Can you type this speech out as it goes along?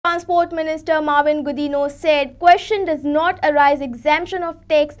Transport Minister Mauvin said question does not arise exemption of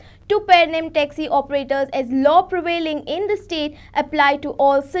tax to Pernem taxi operators as law prevailing in the state apply to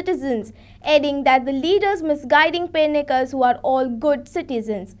all citizens, adding that the leaders misguiding Pernikers who are all good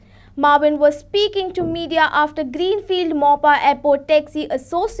citizens. Mauvin was speaking to media after Greenfield Mopa Airport Taxi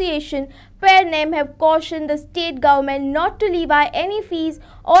Association Pernem have cautioned the state government not to levy any fees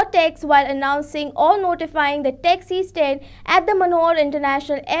or tax while announcing or notifying the taxi stand at the Manohar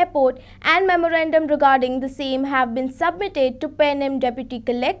International Airport, and memorandum regarding the same have been submitted to Pernem Deputy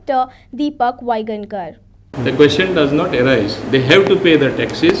Collector Deepak Vaigankar. The question does not arise. They have to pay the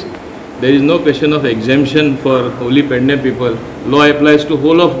taxes. There is no question of exemption for only Pernem people. Law applies to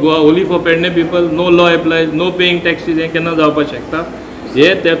whole of Goa only for Pernem people. No law applies. No paying taxes. हे केन्ना जावपाक शकता.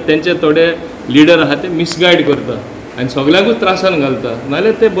 हे तेंचे थोडे leader आहा ते misguide करता आनी सगळ्यांकूच त्रासान घालता.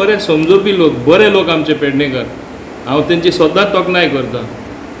 नाल्यार ते बरे समजोवपी लोक, बरे लोक आमचे पेडणेकर. हांव तेंची सदांच तोखणाय करता.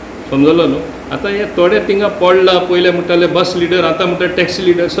 समजलो न्हू. आतां हे थोडे थिंगा पडला, पयले म्हणटाले बस लीडर, आतां म्हणटा टॅक्सी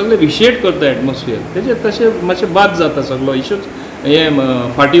लीडर, सगळे विशेट करता एटमॉस्फियर. तेजे तशें मातशें बाद जाता सगळो इश्यूज हे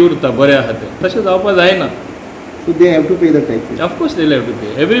फाटी उरता बरे आहा ते. तशें जावपाक जायना. So they have to pay the taxes. Of course they have to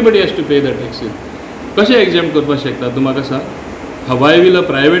pay. Everybody has to pay the taxes. कशें exempt करपाक शकता तूं म्हाका सांग? Why will a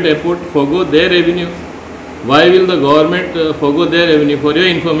private airport forgo their revenue? Why will the government forgo their revenue? For your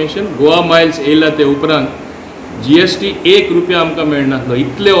information, Goa Miles येयला ते उपरांत GST 1 रुपया आमकां मेळनासलो.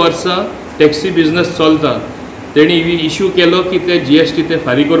 इतले वर्सां टॅक्सी बिझनेस चलता. तेणी इश्यू केलो की ते GST ते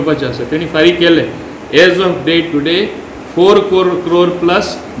फारीक करपाचें आसा. तेणी फारीक केले. As of date today, 4 crore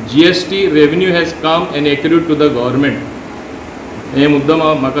plus GST revenue has come and accrued to the government. हे मुद्दम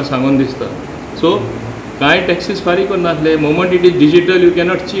म्हाका सांगून दिसता. सो कांय टॅक्सीस फारीक करनासले. Moment it is digital, you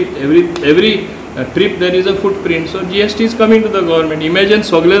cannot cheat. Every trip there is a footprint. So GST is coming to the government. Imagine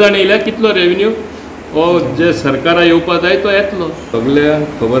सगळे जाण येयल्यार कितलो रेवेन्यू हो जे सरकारा येवपाक जाय तो येतलो. सगळ्यांक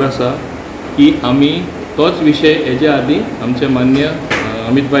खबर आसा की आमी तोच विशय हेजे आदीं आमचे मान्य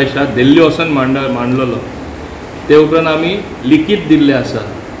अमित भाई शाह दिल्ली वचून मांडलेलो. ते उपरांत आमी लिखीत दिल्ले आसा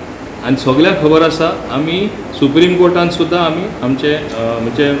आनी सगळ्यांक खबर आसा आमी सुप्रीम कोर्टान सुद्दां आमी आमचे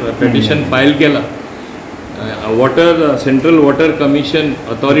म्हणजे पेटिशन फायल केला. Central water commission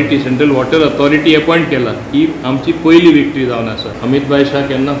authority, central water authority appoint केला. ही आमची पयली विक्ट्री जावन आसा. अमित भाई शाह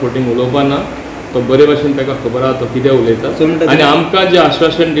केन्ना खोटींग उलोवपा ना. तो बरे भशेन ताका खबर आहा तो कितें उलयता आनी आमकां जें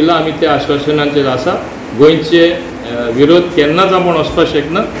आश्वासन दिलां आमी त्या आश्वासनाचेर आसा. गोंयचे विरोध केन्नाच आपण वचपाक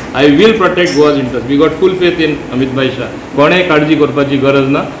शकना. I will protect Goa's interest. We got fool faith in Amit भाई शाह. कोणेय काळजी करपाची गरज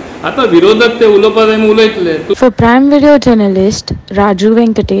ना. आता विरोधक ते उलोवपा जाय उलयतले. For Prime Video journalist Raju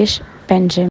Venkatesh, Pernem.